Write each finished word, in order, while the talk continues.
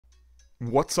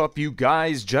What's up, you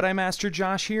guys? Jedi Master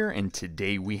Josh here, and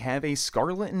today we have a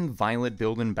Scarlet and Violet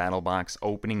Build-In Battle Box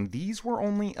opening. These were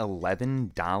only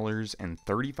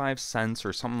 $11.35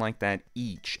 or something like that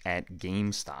each at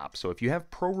Gamestop. So if you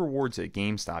have pro rewards at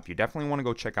Gamestop, you definitely want to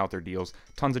go check out their deals.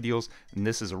 Tons of deals, and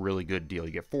this is a really good deal.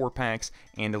 You get 4 packs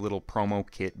and a little promo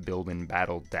kit build-in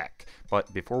battle deck.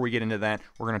 But before we get into that,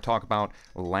 we're going to talk about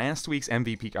last week's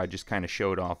MVP. I just kind of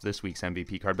showed off this week's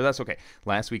MVP card, but that's okay.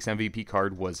 Last week's MVP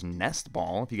card was Nest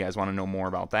Ball. If you guys want to know more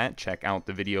about that, check out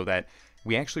the video that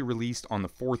we actually released on the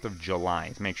 4th of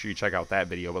July. Make sure you check out that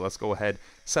video, but let's go ahead,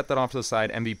 set that off to the side.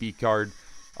 MVP card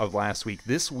of last week.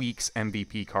 This week's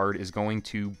MVP card is going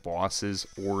to Boss's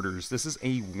Orders. This is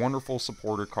a wonderful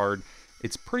supporter card.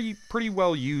 It's pretty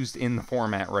well used in the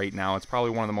format right now. It's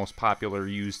probably one of the most popular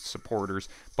used supporters,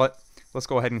 but let's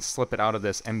go ahead and slip it out of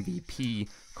this MVP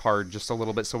card just a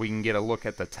little bit so we can get a look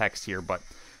at the text here. But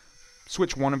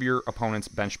switch one of your opponent's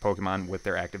bench Pokemon with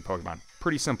their active Pokemon.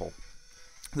 Pretty simple.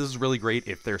 This is really great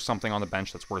if there's something on the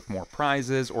bench that's worth more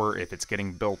prizes, or if it's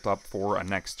getting built up for a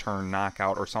next turn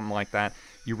knockout or something like that.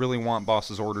 You really want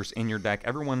Boss's Orders in your deck.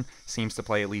 Everyone seems to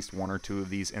play at least 1 or 2 of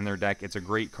these in their deck. It's a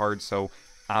great card, so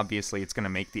obviously it's going to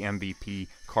make the MVP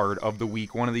card of the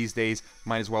week one of these days.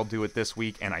 Might as well do it this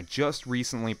week. And I just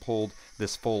recently pulled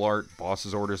this full art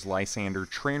Boss's Orders Lysander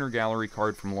Trainer Gallery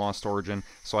card from Lost Origin,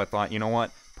 so I thought, you know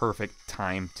what? Perfect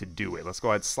time to do it. Let's go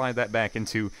ahead and slide that back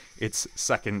into its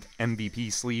second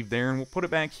MVP sleeve there, and we'll put it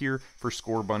back here for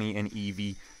Score Bunny and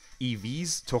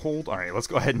EVs to hold. All right, let's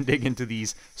go ahead and dig into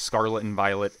these Scarlet and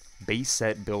Violet base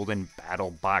set build-in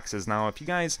battle boxes. Now, if you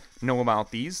guys know about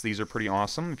these are pretty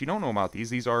awesome. If you don't know about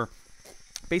these are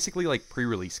basically like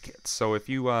pre-release kits. So if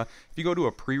you go to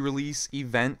a pre-release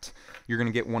event, you're going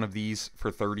to get one of these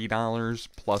for $30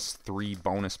 plus 3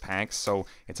 bonus packs. So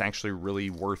it's actually really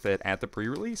worth it at the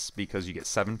pre-release because you get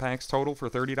 7 packs total for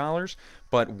 $30.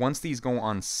 But once these go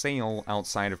on sale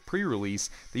outside of pre-release,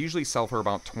 they usually sell for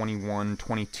about $21,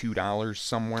 $22,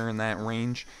 somewhere in that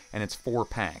range, and it's 4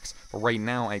 packs. But right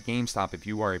now at GameStop, if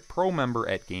you are a pro member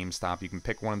at GameStop, you can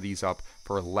pick one of these up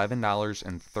for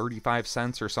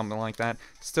 $11.35 or something like that.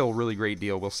 Still a really great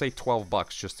deal. We'll say 12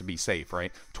 bucks just to be safe,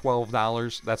 right?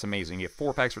 $12, that's amazing. You get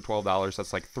 4 packs for $12.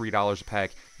 That's like $3 a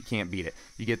pack. You can't beat it.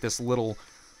 You get this little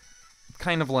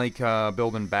kind of like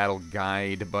build-in battle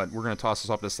guide, but we're going to toss this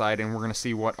off to the side, and we're going to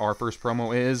see what our first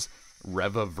promo is.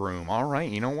 Revavroom. All right,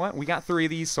 you know what? We got 3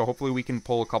 of these, so hopefully we can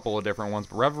pull a couple of different ones.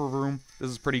 But Revavroom, this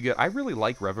is pretty good. I really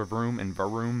like Revavroom and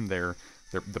Varoom. They're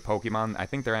the Pokemon. I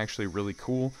think they're actually really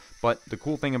cool. But the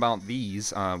cool thing about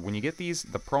these, when you get these,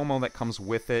 the promo that comes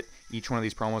with it, each one of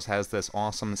these promos has this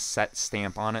awesome set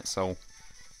stamp on it. So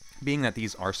being that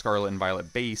these are Scarlet and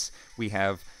Violet base, we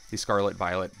have the Scarlet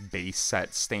Violet base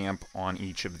set stamp on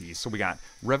each of these. So we got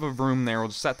Revavroom there. We'll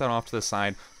just set that off to the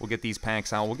side. We'll get these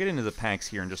packs out. We'll get into the packs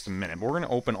here in just a minute. But we're going to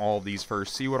open all of these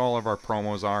first, see what all of our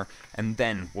promos are, and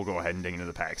then we'll go ahead and dig into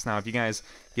the packs. Now, if you guys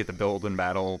get the build and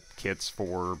battle kits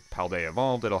for Paldea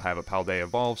Evolved, it'll have a Paldea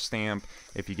Evolved stamp.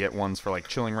 If you get ones for like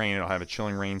Chilling Reign, it'll have a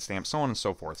Chilling Reign stamp, so on and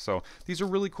so forth. So these are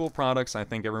really cool products. I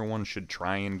think everyone should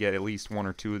try and get at least 1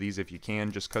 or 2 of these if you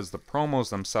can, just because the promos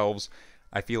themselves,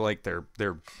 I feel like they're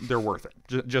worth it.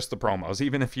 Just the promos.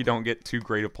 Even if you don't get too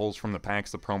great of pulls from the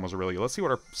packs, the promos are really good. Let's see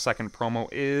what our second promo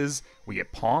is. We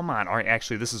get Pawmot. All right,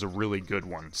 actually, this is a really good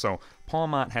one. So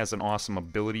Pawmot has an awesome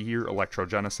ability here,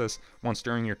 Electrogenesis. Once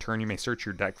during your turn, you may search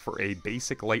your deck for a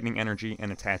basic lightning energy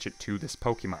and attach it to this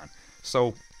Pokemon.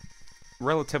 So,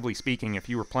 relatively speaking, if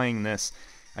you were playing this,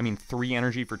 I mean, 3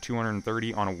 energy for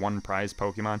 230 on a 1 prize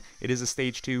Pokemon. It is a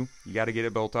stage 2. You got to get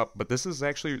it built up. But this is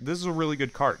a really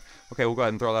good card. Okay, we'll go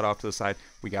ahead and throw that off to the side.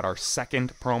 We got our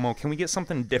second promo. Can we get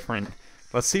something different?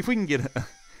 Let's see if we can get...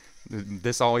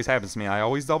 This always happens to me. I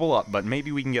always double up, but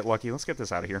maybe we can get lucky. Let's get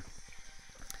this out of here.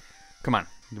 Come on.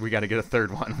 We got to get a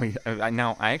third one.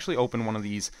 Now, I actually opened one of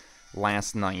these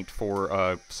last night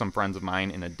for some friends of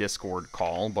mine in a Discord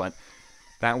call, but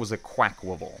that was a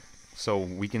Quackwivel. So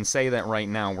we can say that right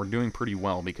now we're doing pretty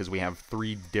well because we have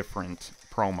 3 different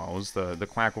promos. The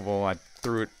Quackwivel, I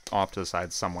threw it off to the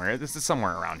side somewhere. This is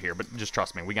somewhere around here, but just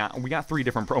trust me. We got 3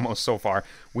 different promos so far.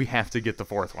 We have to get the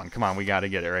 4th one. Come on, we got to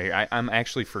get it right here. I'm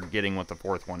actually forgetting what the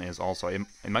 4th one is also.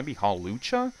 It might be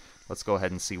Hawlucha? Let's go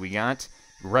ahead and see. We got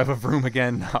Revavroom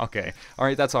again. Okay. All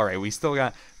right, that's all right. We still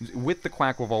got, with the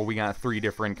Quackwivel, we got 3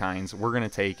 different kinds. We're going to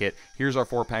take it. Here's our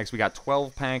 4 packs. We got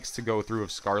 12 packs to go through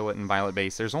of Scarlet and Violet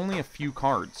base. There's only a few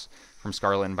cards. from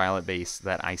Scarlet and Violet base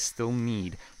that I still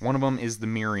need. One of them is the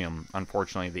Miriam,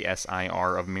 unfortunately, the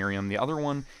SIR of Miriam. The other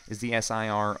one is the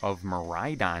SIR of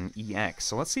Miraidon EX.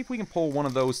 So let's see if we can pull one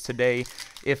of those today.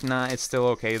 If not, it's still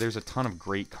okay. There's a ton of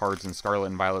great cards in Scarlet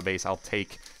and Violet base. I'll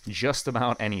take just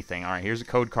about anything. All right, here's a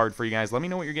code card for you guys. Let me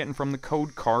know what you're getting from the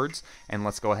code cards, and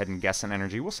let's go ahead and guess an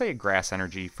energy. We'll say a grass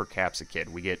energy for Capsakid.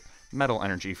 We get metal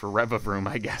energy for Revavroom,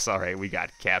 I guess. All right, we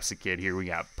got Capsakid here. We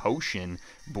got Potion,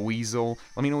 Buizel.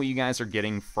 Let me know what you guys are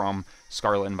getting from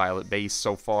Scarlet and Violet base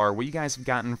so far. What you guys have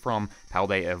gotten from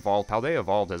Paldea Evolved. Paldea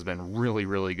Evolved has been really,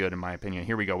 really good in my opinion.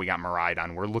 Here we go. We got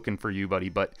Miraidon. We're looking for you, buddy,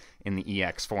 but in the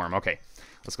EX form. Okay,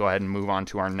 let's go ahead and move on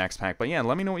to our next pack. But yeah,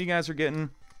 let me know what you guys are getting.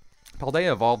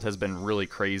 Paldea Evolved has been really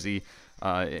crazy.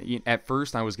 At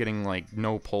first, I was getting, like,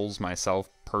 no pulls myself,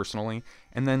 personally,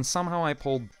 and then somehow I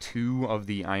pulled 2 of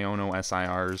the Iono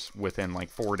SIRs within, like,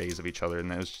 4 days of each other, and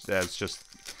that's just...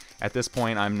 At this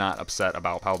point, I'm not upset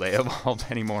about Paldea Evolved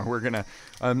anymore.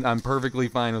 I'm perfectly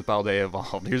fine with Paldea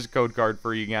Evolved. Here's a code card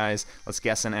for you guys. Let's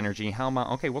guess an energy. How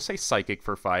about... Okay, we'll say Psychic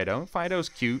for Fido. Fido's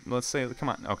cute. Let's say... Come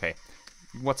on. Okay.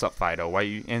 What's up, Fido? Why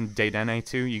you and Dedenne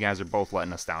too? You guys are both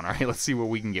letting us down. All right, let's see what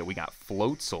we can get. We got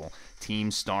Floatzel,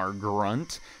 Team Star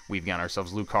Grunt. We've got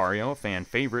ourselves Lucario, a fan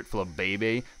favorite,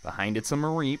 Flabebe. Behind it's a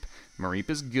Mareep. Mareep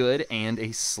is good, and a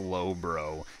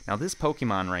Slowbro. Now, this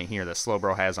Pokemon right here that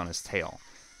Slowbro has on his tail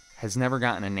has never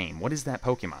gotten a name. What is that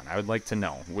Pokemon? I would like to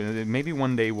know. Maybe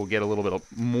one day we'll get a little bit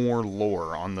more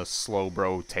lore on the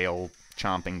Slowbro tail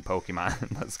chomping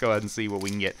Pokemon. Let's go ahead and see what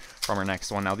we can get from our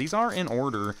next one. Now, these are in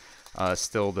order.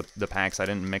 Still, the packs, I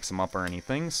didn't mix them up or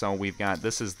anything, so we've got,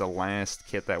 this is the last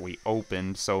kit that we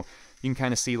opened, so you can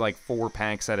kind of see, like, 4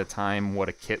 packs at a time what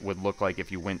a kit would look like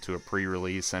if you went to a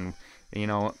pre-release, and, you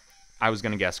know, I was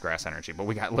going to guess Grass Energy, but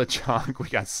we got Lechonk, we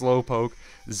got Slowpoke,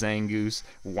 Zangoose,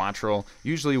 Wattrel.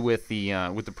 Usually with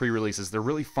the pre-releases, they're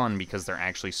really fun because they're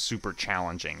actually super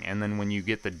challenging, and then when you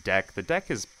get the deck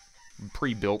is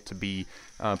pre-built to be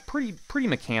pretty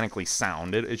mechanically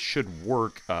sound. It should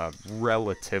work,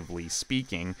 relatively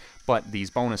speaking, but these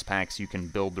bonus packs you can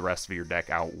build the rest of your deck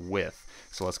out with.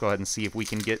 So let's go ahead and see if we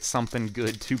can get something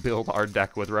good to build our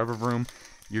deck with. Revavroom,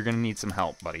 you're gonna need some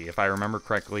help, buddy. If I remember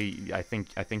correctly, I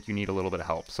think you need a little bit of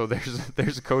help. So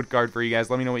there's a code card for you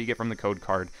guys. Let me know what you get from the code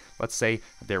card. Let's say,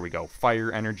 there we go,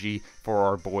 Fire Energy for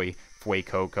our boy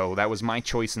Fuecoco. That was my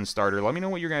choice in starter. Let me know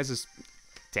what your guys'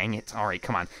 Dang it. All right,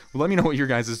 come on. Let me know what your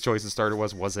guys' choice of starter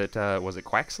was. Was it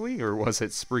Quaxley or was it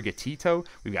Sprigatito?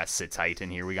 We've got Sitite in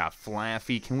here. We got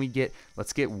Flaffy.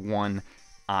 Let's get one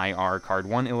IR card.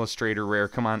 One Illustrator rare.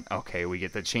 Come on. Okay, we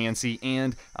get the Chansey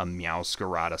and a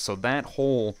Meowscarada. So that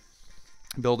whole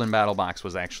build and battle box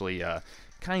was actually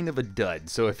kind of a dud.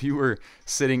 So if you were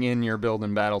sitting in your build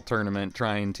and battle tournament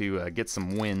trying to get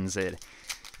some wins, it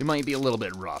might be a little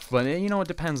bit rough, but you know, it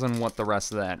depends on what the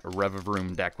rest of that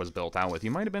Revavroom deck was built out with.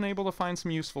 You might have been able to find some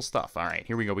useful stuff. All right,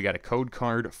 here we go. We got a code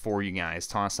card for you guys.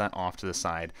 Toss that off to the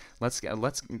side. Let's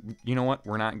you know what?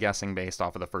 We're not guessing based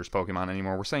off of the first Pokemon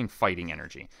anymore. We're saying Fighting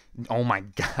Energy. Oh my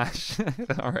gosh.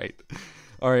 All right.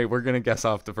 All right, we're going to guess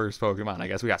off the first Pokemon. I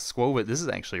guess we got Squovit. This is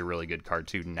actually a really good card,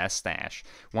 too. Nestash.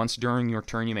 Once during your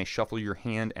turn, you may shuffle your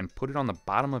hand and put it on the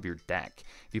bottom of your deck.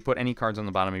 If you put any cards on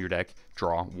the bottom of your deck,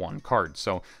 draw 1 card.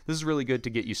 So this is really good to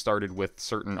get you started with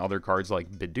certain other cards like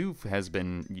Bidoof has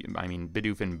been,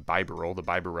 Bidoof and Bibarel, the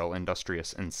Bibarel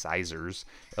Industrious Incisors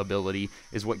ability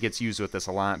is what gets used with this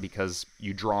a lot because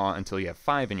you draw until you have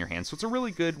 5 in your hand. So it's a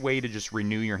really good way to just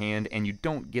renew your hand and you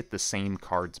don't get the same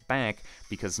cards back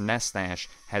because Nestash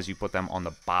has you put them on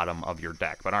the bottom of your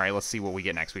deck. But all right, let's see what we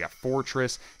get next. We got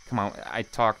Fortress. Come on, I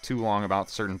talked too long about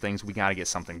certain things. We got to get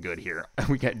something good here.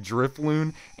 We got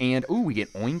Drifloon, and ooh, we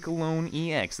get Oinkologne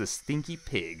EX, the stinky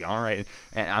pig. All right,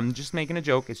 and I'm just making a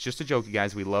joke. It's just a joke, you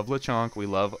guys. We love Lechonk, we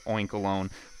love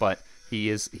Oinkologne, but he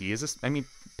is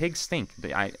pigs stink.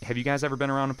 Have you guys ever been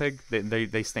around a pig?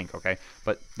 They stink, okay?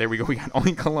 But there we go. We got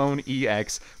Oinkologne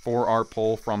EX for our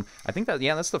pull from, I think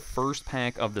that's the first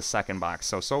pack of the second box.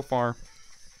 So far,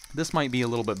 this might be a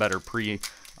little bit better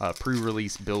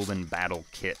pre-release build and battle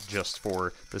kit, just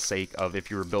for the sake of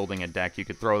if you were building a deck, you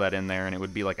could throw that in there and it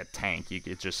would be like a tank. You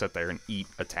could just sit there and eat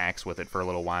attacks with it for a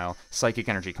little while. Psychic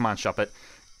Energy, come on, Shuppet.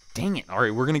 Dang it. All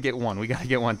right, we're going to get one. We got to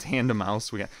get one. Tandem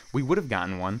Mouse. We would have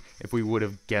gotten one if we would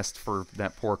have guessed for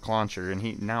that poor Clauncher,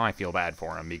 and now I feel bad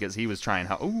for him because he was trying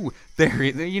ooh,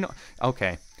 there,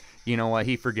 okay. You know what?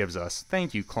 He forgives us.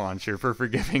 Thank you, Clauncher, for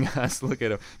forgiving us. Look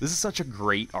at him. This is such a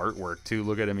great artwork, too.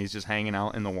 Look at him. He's just hanging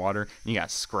out in the water. You got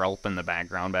Skrelp in the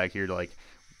background back here, like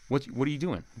What are you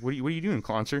doing? What are you doing,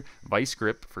 Clauncher? Vice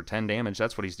Grip for 10 damage.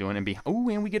 That's what he's doing. And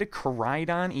and we get a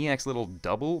Koraidon EX little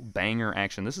double banger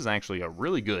action. This is actually a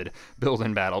really good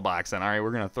build-in battle box. And all right,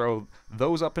 we're gonna throw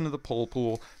those up into the pull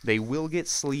pool. They will get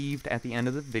sleeved at the end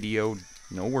of the video.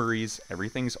 No worries.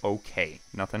 Everything's okay.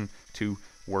 Nothing to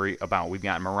worry about. We've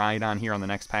got Miraidon here on the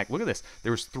next pack. Look at this.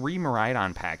 There was 3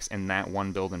 Miraidon packs in that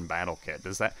one build-in battle kit.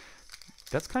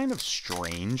 That's kind of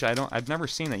strange. I've never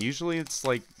seen that. Usually it's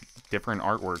like different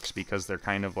artworks because they're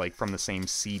kind of like from the same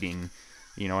seeding,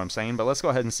 you know what I'm saying? But let's go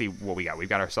ahead and see what we got. We've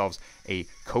got ourselves a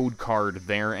code card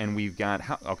there, and we've got,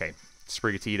 okay,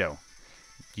 Sprigatito,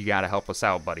 you got to help us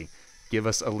out, buddy. Give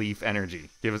us a leaf energy.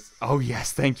 Oh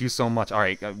yes, thank you so much. All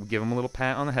right, give him a little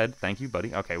pat on the head. Thank you,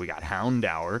 buddy. Okay, we got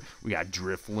Houndour, we got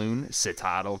Drifloon,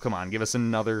 Citadel. Come on, give us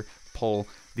another pull.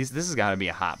 This has got to be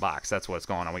a hot box. That's what's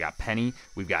going on. We got Penny,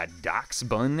 we've got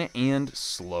Doxbun, and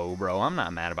Slowbro. I'm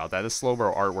not mad about that. This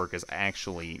Slowbro artwork is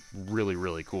actually really,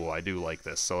 really cool. I do like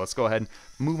this. So let's go ahead and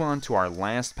move on to our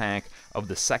last pack of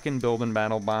the second build-in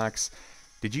battle box.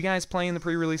 Did you guys play in the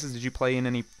pre-releases? Did you play in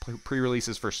any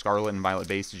pre-releases for Scarlet and Violet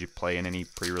Base? Did you play in any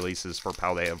pre-releases for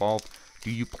Paldea Evolved? Do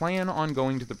you plan on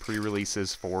going to the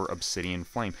pre-releases for Obsidian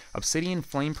Flame? Obsidian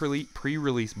Flame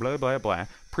pre-release, blah, blah, blah,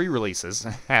 pre-releases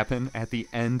happen at the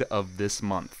end of this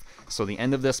month. So the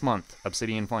end of this month,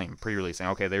 Obsidian Flame, pre-releasing.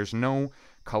 Okay, there's no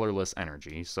colorless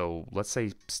energy, so let's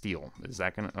say Steel. Is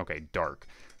that gonna, okay, Dark.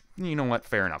 You know what?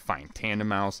 Fair enough. Fine.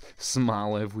 Tandemaus,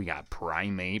 Smoliv, we got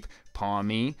Primeape,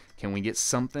 Pawmi. Can we get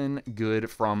something good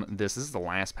from this? This is the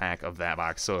last pack of that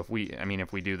box. So if we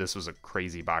do, this was a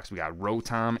crazy box. We got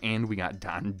Rotom and we got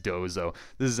Dondozo.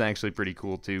 This is actually pretty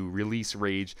cool too. Release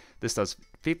Rage. This does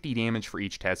 50 damage for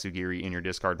each Tatsugiri in your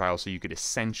discard pile, so you could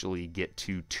essentially get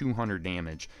to 200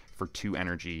 damage for 2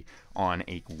 energy on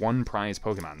a 1 prize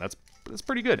Pokemon. That's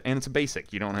pretty good, and it's a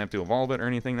basic. You don't have to evolve it or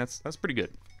anything. That's pretty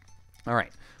good. All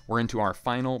right, we're into our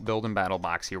final build and battle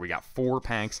box here. We got 4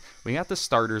 packs. We got the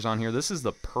starters on here. This is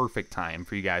the perfect time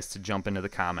for you guys to jump into the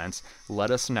comments.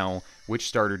 Let us know which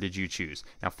starter did you choose.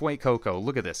 Now, Fuecoco,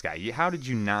 look at this guy. How did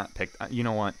you not pick? You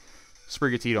know what?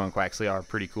 Sprigatito and Quaxley are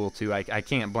pretty cool too. I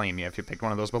can't blame you if you picked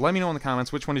one of those, but let me know in the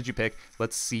comments which one did you pick.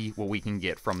 Let's see what we can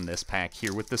get from this pack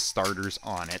here with the starters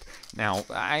on it. Now,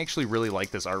 I actually really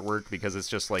like this artwork because it's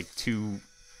just like too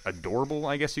adorable,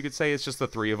 I guess you could say. It's just the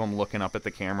 3 of them looking up at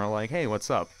the camera like, hey, what's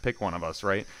up? Pick one of us,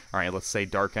 right? All right, let's say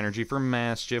Dark Energy for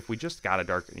Maschiff. We just got a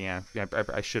Dark, yeah,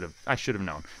 I should have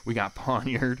known. We got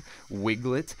Pawniard,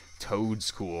 Wiglet,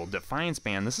 Toadscool, Defiance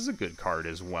Band. This is a good card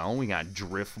as well. We got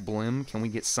Drifblim. Can we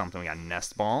get something? We got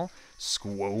Nest Ball,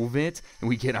 Squovit, and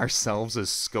we get ourselves a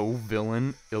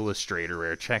Scovillain Illustrator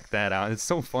Rare. Check that out. It's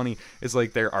so funny. It's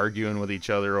like they're arguing with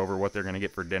each other over what they're gonna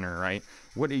get for dinner, right?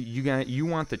 What do you got? You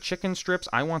want the chicken strips?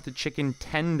 I want the chicken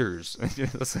tenders.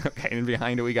 Okay, and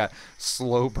behind it we got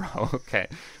Slowbro. Okay,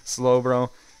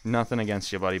 Slowbro. Nothing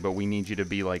against you, buddy, but we need you to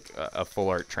be like a full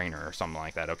art trainer or something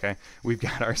like that, okay? We've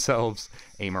got ourselves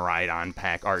a Miraidon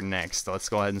pack art next. Let's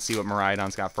go ahead and see what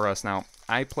Miraidon's got for us. Now,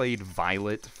 I played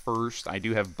Violet first. I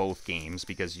do have both games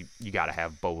because you got to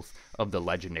have both of the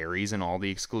legendaries and all the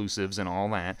exclusives and all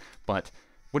that. But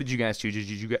what did you guys choose?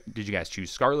 Did you guys choose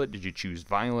Scarlet? Did you choose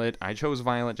Violet? I chose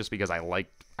Violet just because I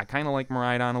kind of like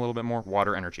Miraidon a little bit more.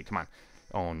 Water Energy, come on.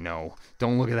 Oh no,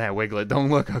 don't look at that Wiglet, don't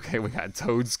look. Okay, we got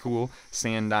Toadscool,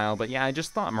 Sandile, but yeah, I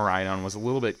just thought Miraidon was a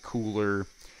little bit cooler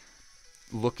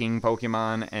looking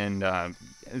Pokemon, and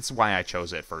it's why I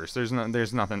chose it first. There's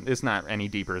nothing, it's not any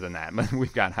deeper than that, but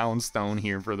we've got Houndstone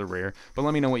here for the rare, but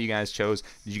let me know what you guys chose.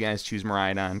 Did you guys choose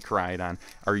Miraidon, Koraidon?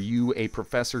 Are you a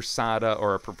Professor Sada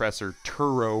or a Professor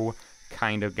Turo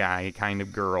kind of guy, kind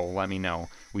of girl? Let me know.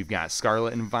 We've got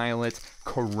Scarlet and Violet,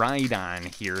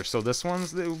 Koraidon here. So this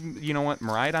one's, you know what,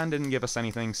 Miraidon didn't give us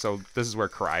anything, so this is where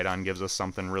Koraidon gives us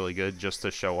something really good just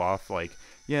to show off, like,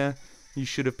 yeah, you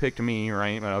should have picked me,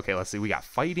 right? But okay, let's see. We got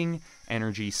Fighting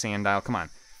Energy, Sandile. Come on,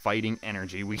 Fighting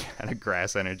Energy. We got a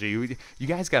Grass Energy. You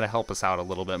guys got to help us out a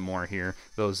little bit more here.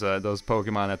 Those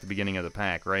Pokemon at the beginning of the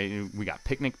pack, right? We got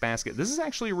Picnic Basket. This is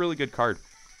actually a really good card.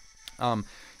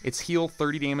 It's heal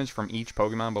 30 damage from each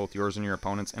Pokemon, both yours and your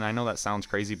opponent's. And I know that sounds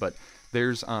crazy, but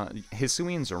there's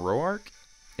Hisuian Zoroark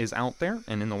is out there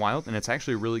and in the wild, and it's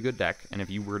actually a really good deck. And if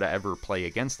you were to ever play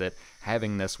against it,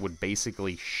 having this would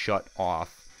basically shut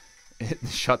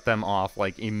them off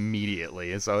like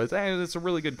immediately. So it's a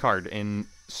really good card in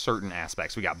certain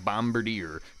aspects. We got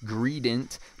Bombardier,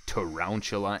 Greedent,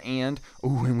 Tarantula, and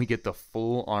we get the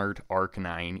full art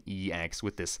Arcanine EX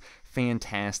with this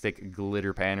fantastic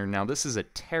glitter pattern. Now this is a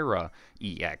Terra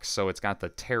EX, so it's got the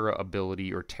Terra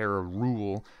ability or Terra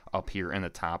rule up here in the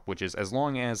top, which is as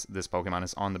long as this Pokemon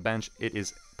is on the bench,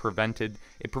 it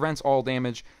prevents all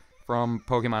damage from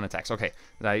Pokemon attacks. Okay,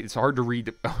 it's hard to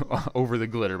read over the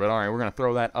glitter, but alright, we're going to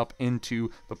throw that up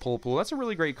into the pull pool. That's a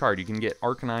really great card. You can get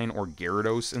Arcanine or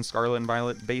Gyarados in Scarlet and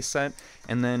Violet base set,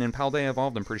 and then in Paldea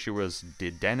Evolved, I'm pretty sure it was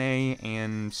Dedenne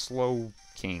and Slow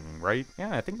King, right?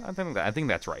 Yeah, I think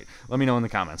that's right. Let me know in the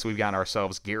comments. We've got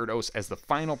ourselves Gyarados as the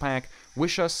final pack.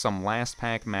 Wish us some last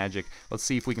pack magic. Let's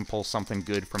see if we can pull something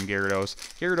good from Gyarados.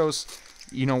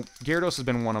 Gyarados has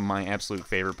been one of my absolute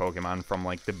favorite Pokemon from,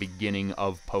 like, the beginning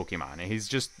of Pokemon. And he's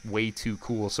just way too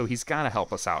cool, so he's got to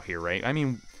help us out here, right? I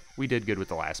mean, we did good with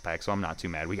the last pack, so I'm not too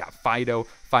mad. We got Fido.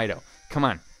 Fido, come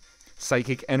on.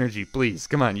 Psychic Energy, please.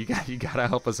 Come on, you gotta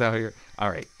help us out here.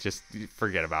 Alright, just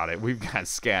forget about it. We've got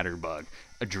Scatterbug,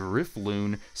 a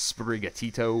Drifloon,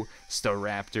 Sprigatito,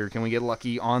 Staraptor. Can we get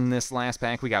lucky on this last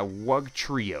pack? We got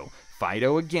Wugtrio,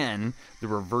 Fido again, the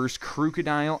reverse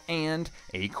Crocodile, and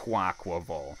a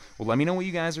Quaquaval. Well, let me know what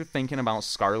you guys are thinking about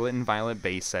Scarlet and Violet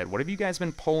base set. What have you guys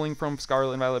been pulling from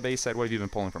Scarlet and Violet base set? What have you been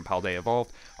pulling from Paldea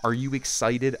Evolved? Are you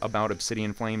excited about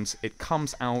Obsidian Flames? It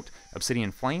comes out,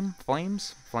 Obsidian Flame? Flame?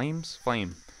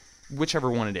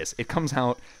 Whichever one it is. It comes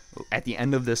out at the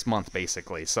end of this month,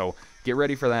 basically. So get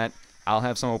ready for that. I'll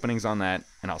have some openings on that,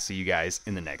 and I'll see you guys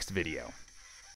in the next video.